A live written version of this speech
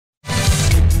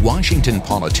Washington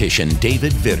politician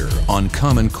David Vitter on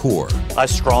Common Core. I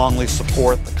strongly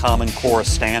support the Common Core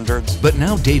standards. But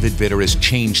now David Vitter has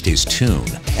changed his tune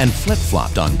and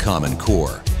flip-flopped on Common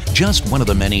Core. Just one of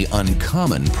the many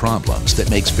uncommon problems that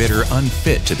makes Vitter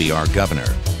unfit to be our governor.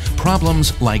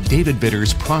 Problems like David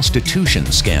Vitter's prostitution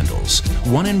scandals,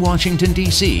 one in Washington,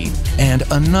 D.C., and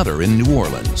another in New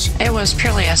Orleans. It was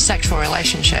purely a sexual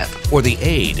relationship. Or the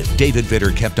aide David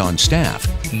Vitter kept on staff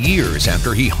years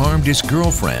after he harmed his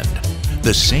girlfriend.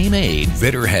 The same aide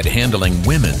Vitter had handling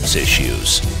women's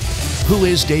issues. Who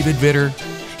is David Vitter?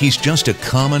 He's just a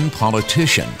common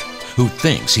politician who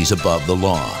thinks he's above the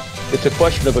law. It's a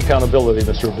question of accountability,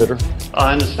 Mr. Vitter.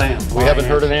 I understand. We haven't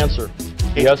heard an answer.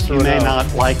 Yes or no? You may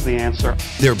not like the answer.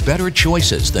 There are better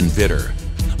choices than Vitter.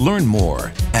 Learn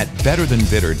more at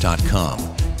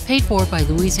betterthanvitter.com. Paid for by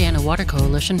Louisiana Water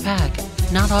Coalition PAC.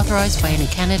 Not authorized by any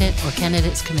candidate or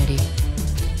candidates committee.